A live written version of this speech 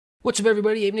What's up,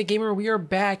 everybody? Nick Gamer. We are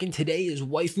back, and today is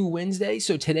Waifu Wednesday.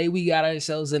 So today we got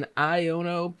ourselves an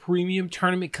Iono Premium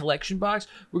Tournament Collection box.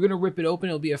 We're gonna rip it open.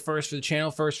 It'll be a first for the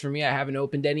channel, first for me. I haven't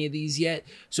opened any of these yet.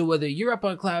 So whether you're up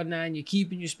on cloud nine, you're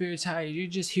keeping your spirits high, or you're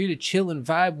just here to chill and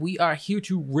vibe, we are here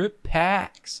to rip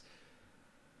packs.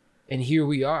 And here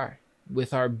we are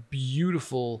with our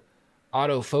beautiful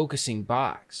auto-focusing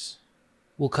box.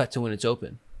 We'll cut to when it's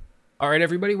open. All right,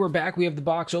 everybody, we're back. We have the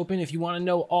box open. If you want to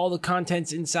know all the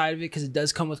contents inside of it, because it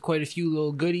does come with quite a few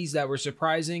little goodies that were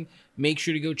surprising, make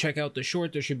sure to go check out the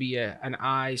short. There should be an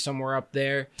eye somewhere up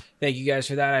there. Thank you guys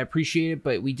for that. I appreciate it.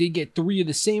 But we did get 3 of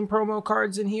the same promo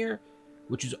cards in here,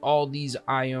 which is all these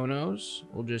Ionos.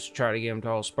 We'll just try to get them to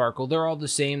all sparkle. They're all the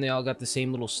same. They all got the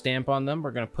same little stamp on them. We're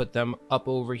going to put them up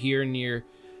over here near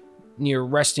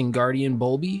Resting Guardian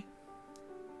Bulby.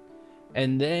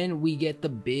 And then we get the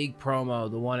big promo,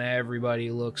 the one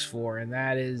everybody looks for, and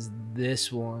that is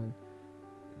this one.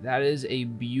 That is a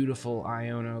beautiful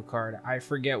Iono card. I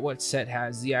forget what set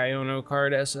has the Iono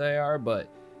card SIR, but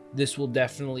this will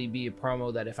definitely be a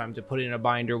promo that if I'm to put it in a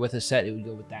binder with a set, it would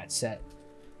go with that set.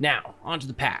 Now, onto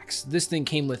the packs. This thing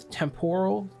came with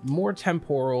Temporal, More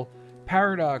Temporal,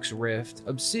 Paradox Rift,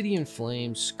 Obsidian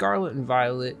Flame, Scarlet and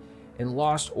Violet, and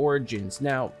Lost Origins.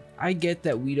 Now, I get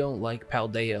that we don't like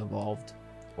Paldea Evolved,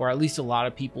 or at least a lot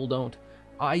of people don't.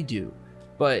 I do,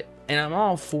 and I'm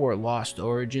all for Lost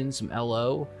Origins, some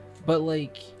LO, but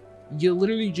like, you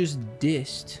literally just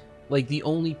dissed like the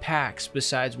only packs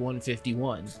besides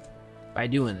 151 by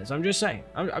doing this. I'm just saying.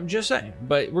 I'm just saying.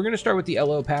 But we're gonna start with the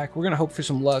LO pack. We're gonna hope for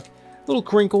some luck. A little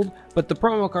crinkled, but the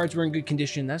promo cards were in good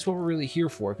condition. That's what we're really here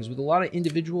for, because with a lot of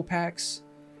individual packs,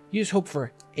 you just hope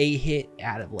for a hit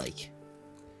out of like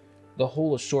the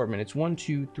whole assortment. It's 1,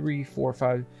 2, 3, 4,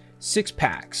 5, 6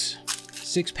 packs.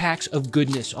 6 packs of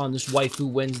goodness on this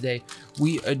Waifu Wednesday.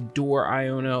 We adore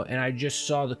Iono, and I just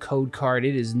saw the code card.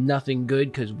 It is nothing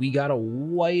good because we got a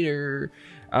whiter.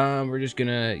 We're just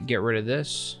gonna get rid of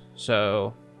this.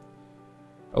 So,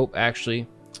 oh, actually,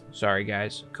 sorry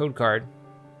guys. Code card.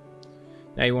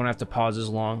 Now you won't have to pause as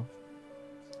long.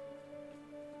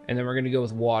 And then we're gonna go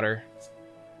with water.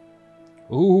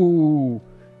 Ooh.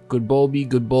 Good Bulby,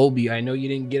 good Bulby. I know you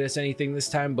didn't get us anything this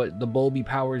time, but the Bulby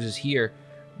powers is here.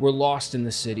 We're lost in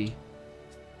the city.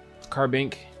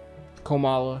 Carbink,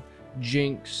 Komala,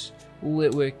 Jinx,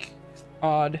 Litwick,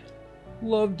 Odd,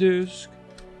 Love Disc,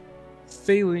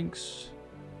 Phalanx,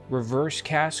 Reverse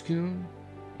Cascoon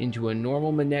into a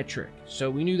normal Manetric. So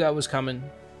we knew that was coming.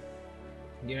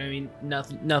 You know what I mean?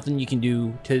 Nothing you can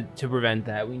do to prevent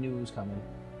that. We knew it was coming.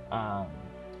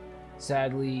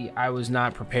 Sadly, I was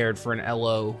not prepared for an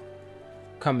LO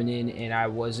coming in, and I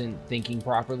wasn't thinking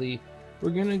properly.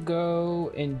 We're gonna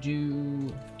go and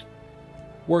do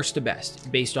worst to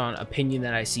best based on opinion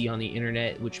that I see on the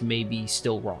internet, which may be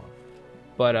still wrong.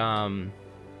 But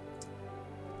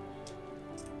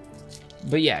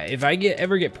yeah, if I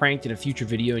ever get pranked in a future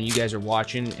video and you guys are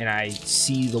watching and I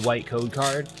see the white code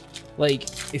card, like,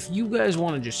 if you guys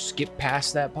want to just skip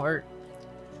past that part,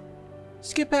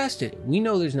 skip past it. We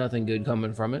know there's nothing good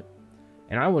coming from it,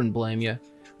 and I wouldn't blame you.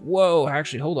 Whoa,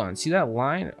 actually, hold on. See that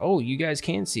line? Oh, you guys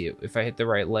can see it if I hit the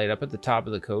right light up at the top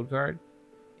of the code card.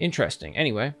 Interesting.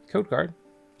 Anyway, code card.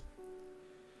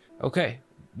 Okay,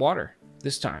 water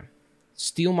this time.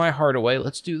 Steal my heart away.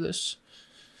 Let's do this.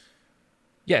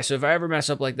 Yeah, so if I ever mess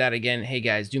up like that again, hey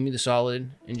guys, do me the solid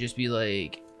and just be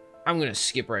like, I'm going to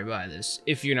skip right by this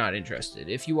if you're not interested.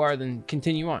 If you are, then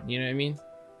continue on. You know what I mean?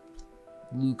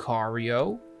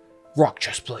 Lucario, Rock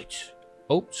Chest Plates.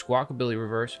 Oh, Squawkabilly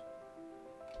reverse.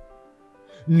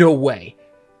 No way.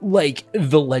 Like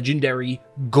the legendary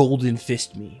Golden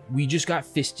Fist Me. We just got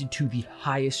fisted to the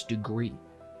highest degree.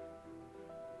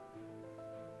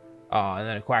 And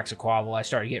then a Quaxaquavel. I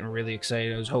started getting really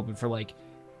excited. I was hoping for like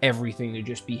everything to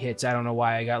just be hits. I don't know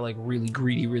why I got like really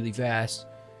greedy really fast.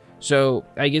 So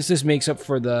I guess this makes up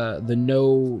for the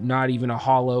no, not even a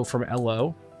holo from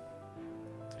LO.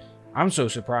 I'm so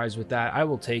surprised with that. I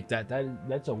will take that.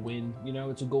 That's a win. You know,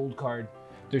 it's a gold card.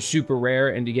 They're super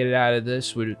rare, and to get it out of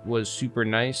this was super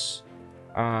nice.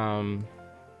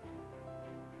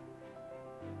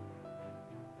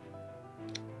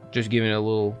 Just giving it a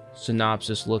little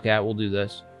synopsis look at. We'll do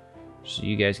this so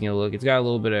you guys can get a look. It's got a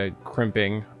little bit of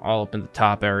crimping all up in the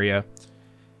top area.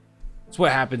 It's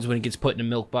what happens when it gets put in a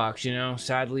milk box, you know?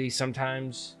 Sadly,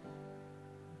 sometimes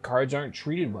cards aren't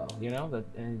treated well, you know,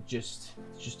 and it's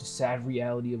just a sad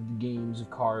reality of the games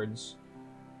of cards.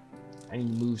 I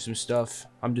need to move some stuff.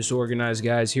 I'm disorganized,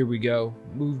 guys. Here we go.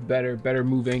 Move better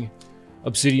moving.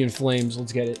 Obsidian Flames,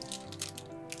 let's get it.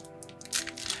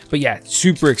 But yeah,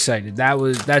 super excited.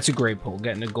 That's a great pull,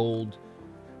 getting a gold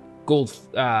gold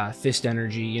fist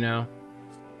energy, you know.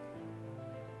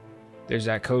 There's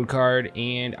that code card,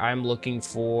 and I'm looking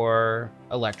for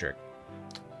electric.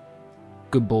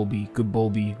 Good Bulby, good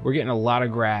Bulby. We're getting a lot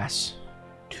of grass.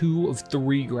 2 of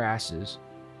 3 grasses.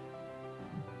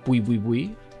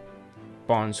 Bui.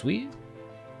 Bonsweet.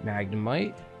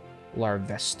 Magnemite.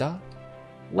 Larvesta.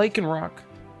 Lycanroc.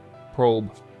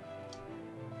 Probe.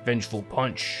 Vengeful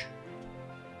Punch.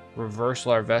 Reverse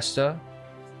Larvesta.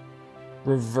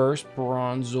 Reverse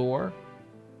Bronzor.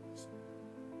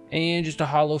 And just a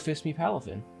Hollow Fist Me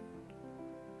Palafin.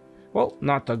 Well,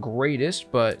 not the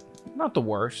greatest, but not the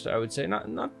worst, I would say.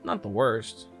 Not the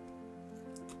worst.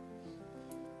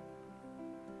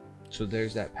 So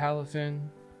there's that Palafin.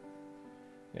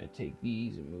 Gonna take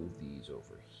these and move these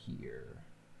over here.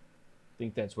 I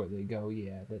think that's where they go.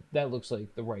 Yeah, that looks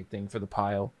like the right thing for the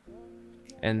pile.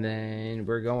 And then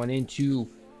we're going into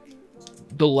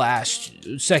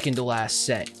the second to last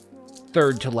set.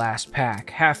 Third to last pack.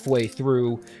 Halfway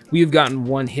through, we have gotten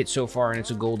 1 hit so far, and it's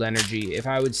a gold energy. If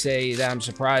I would say that I'm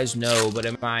surprised, no. But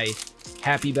am I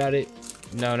happy about it?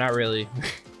 No, not really.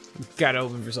 Gotta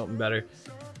open for something better.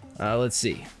 Let's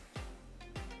see.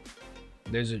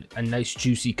 There's a nice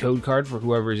juicy code card for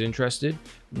whoever is interested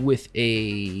with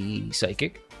a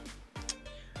psychic.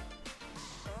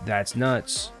 That's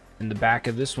nuts. And the back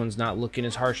of this one's not looking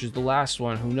as harsh as the last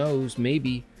one. Who knows?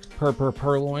 Maybe.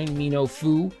 Purloin, Mino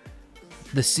Fu,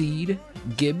 The Seed,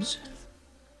 Gibbs,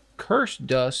 Curse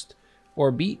Dust,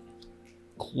 or Beat,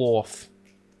 Cloth.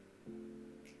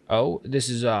 Oh, this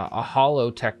is a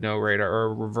hollow Techno Radar, or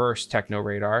a reverse Techno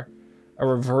Radar. A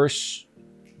reverse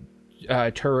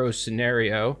Turo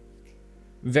Scenario.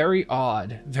 Very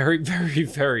odd.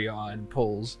 Very odd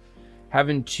pulls.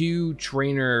 Having 2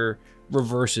 trainer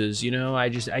reverses, you know, I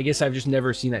guess I've just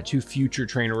never seen that. 2 future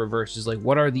trainer reverses. Like,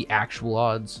 what are the actual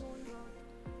odds?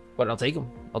 But I'll take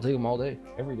them. I'll take them all day,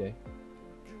 every day.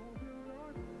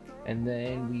 And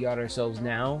then we got ourselves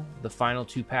now the final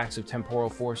 2 packs of Temporal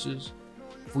Forces.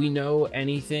 If we know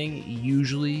anything,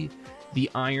 usually the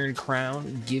Iron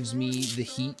Crown gives me the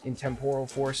heat in Temporal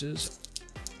Forces.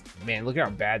 Man, look at how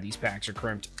bad these packs are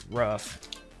crimped. Rough.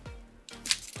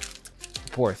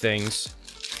 Poor things.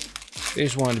 They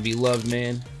just wanted to be loved,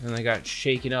 man. And they got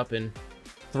shaken up and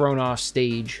thrown off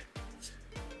stage.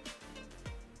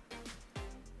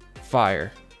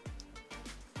 Fire.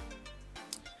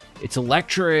 It's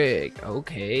electric.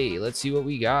 Okay, let's see what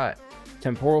we got.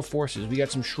 Temporal Forces. We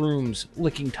got some Shrooms,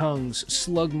 Licking Tongues,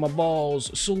 Slug My Balls,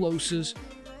 Solosis,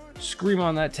 Scream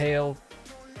on That Tail,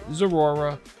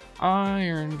 Zorora,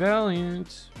 Iron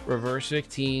Valiant, Reverse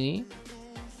Victini,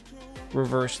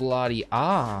 Reverse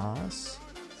Latias.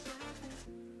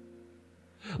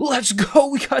 Let's go!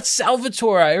 We got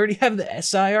Salvatore. I already have the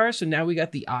SIR, so now we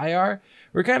got the IR.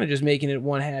 We're kind of just making it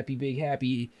one happy, big,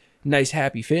 happy, nice,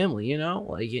 happy family, you know?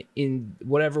 Like, in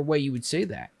whatever way you would say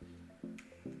that.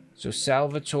 So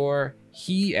Salvatore,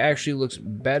 he actually looks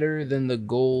better than the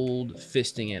gold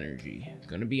fisting energy.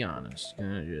 Gonna be honest.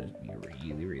 Gonna just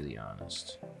be really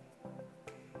honest.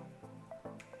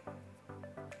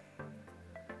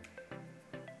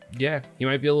 Yeah, he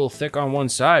might be a little thick on one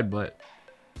side, but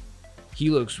he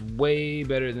looks way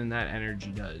better than that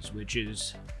energy does, which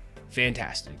is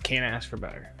fantastic. Can't ask for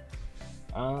better.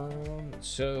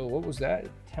 So what was that?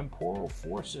 Temporal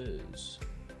Forces.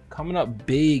 Coming up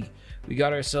big. We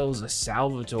got ourselves a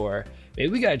Salvatore. Maybe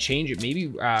we gotta change it. Maybe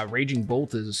Raging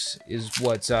Bolt is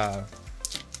what's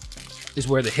is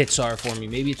where the hits are for me.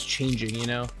 Maybe it's changing, you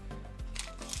know?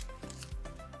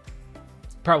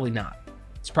 Probably not.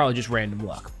 It's probably just random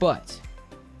luck. But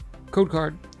code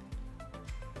card.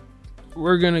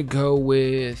 We're gonna go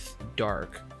with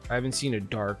Dark. I haven't seen a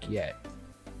Dark yet.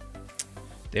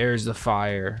 There's the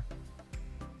Fire.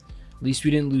 At least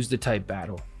we didn't lose the type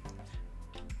battle.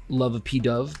 Love of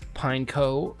P-Dove,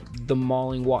 Pineco, The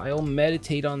Mauling Wild,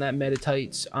 Meditate on that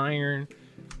Metatites, Iron,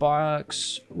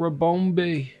 Box,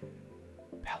 Rabombe,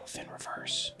 Palafin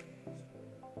Reverse.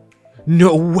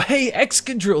 No way,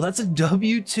 Excadrill, that's a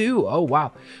W2. Oh,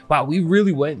 wow. Wow, we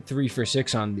really went 3 for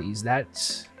 6 on these.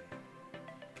 That's...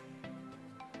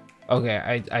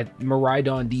 Okay, I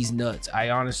Miraidon these nuts.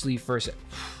 I honestly first...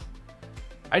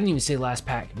 I didn't even say last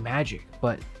pack Magic,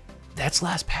 but that's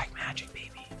last pack Magic, baby.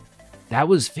 That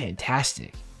was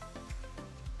fantastic.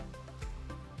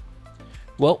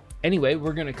 Well, anyway,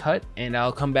 we're going to cut and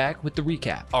I'll come back with the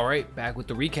recap. All right, back with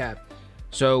the recap.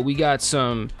 So we got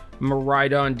some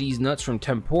Miraidon D's Nuts from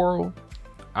Temporal.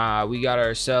 We got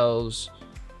ourselves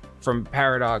from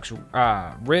Paradox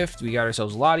Rift. We got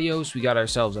ourselves Latios. We got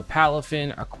ourselves a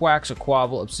Palafin, a Quax, a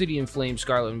Quavel, Obsidian Flame,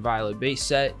 Scarlet and Violet base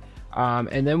set.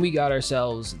 And then we got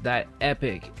ourselves that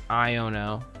epic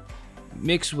Iono.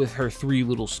 mixed with her 3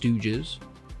 little stooges.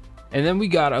 And then we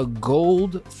got a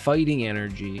gold fighting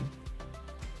energy.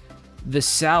 The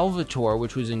Salvatore,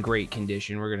 which was in great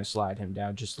condition. We're going to slide him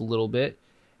down just a little bit.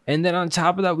 And then on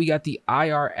top of that, we got the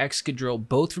IR Excadrill,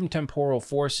 both from Temporal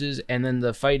Forces. And then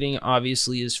the fighting,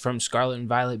 obviously, is from Scarlet and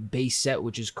Violet base set,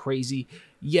 which is crazy.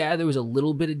 Yeah, there was a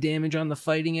little bit of damage on the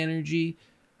fighting energy.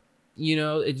 You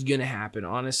know, it's going to happen.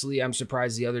 Honestly, I'm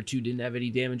surprised the other 2 didn't have any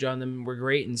damage on them. We're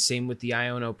great. And same with the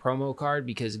Iono promo card,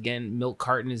 because, again, Milk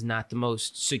Carton is not the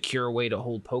most secure way to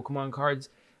hold Pokemon cards,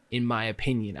 in my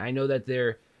opinion. I know that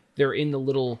they're in the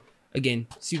little, again,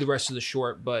 see the rest of the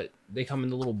short, but they come in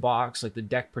the little box, like the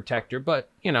deck protector. But,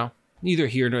 you know, neither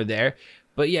here nor there.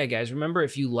 But yeah, guys, remember,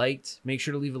 if you liked, make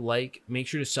sure to leave a like. Make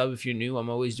sure to sub if you're new. I'm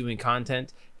always doing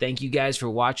content. Thank you guys for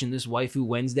watching this Waifu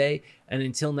Wednesday. And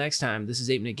until next time, this is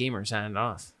 8 Minute Gamer signing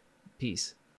off.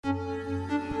 Peace.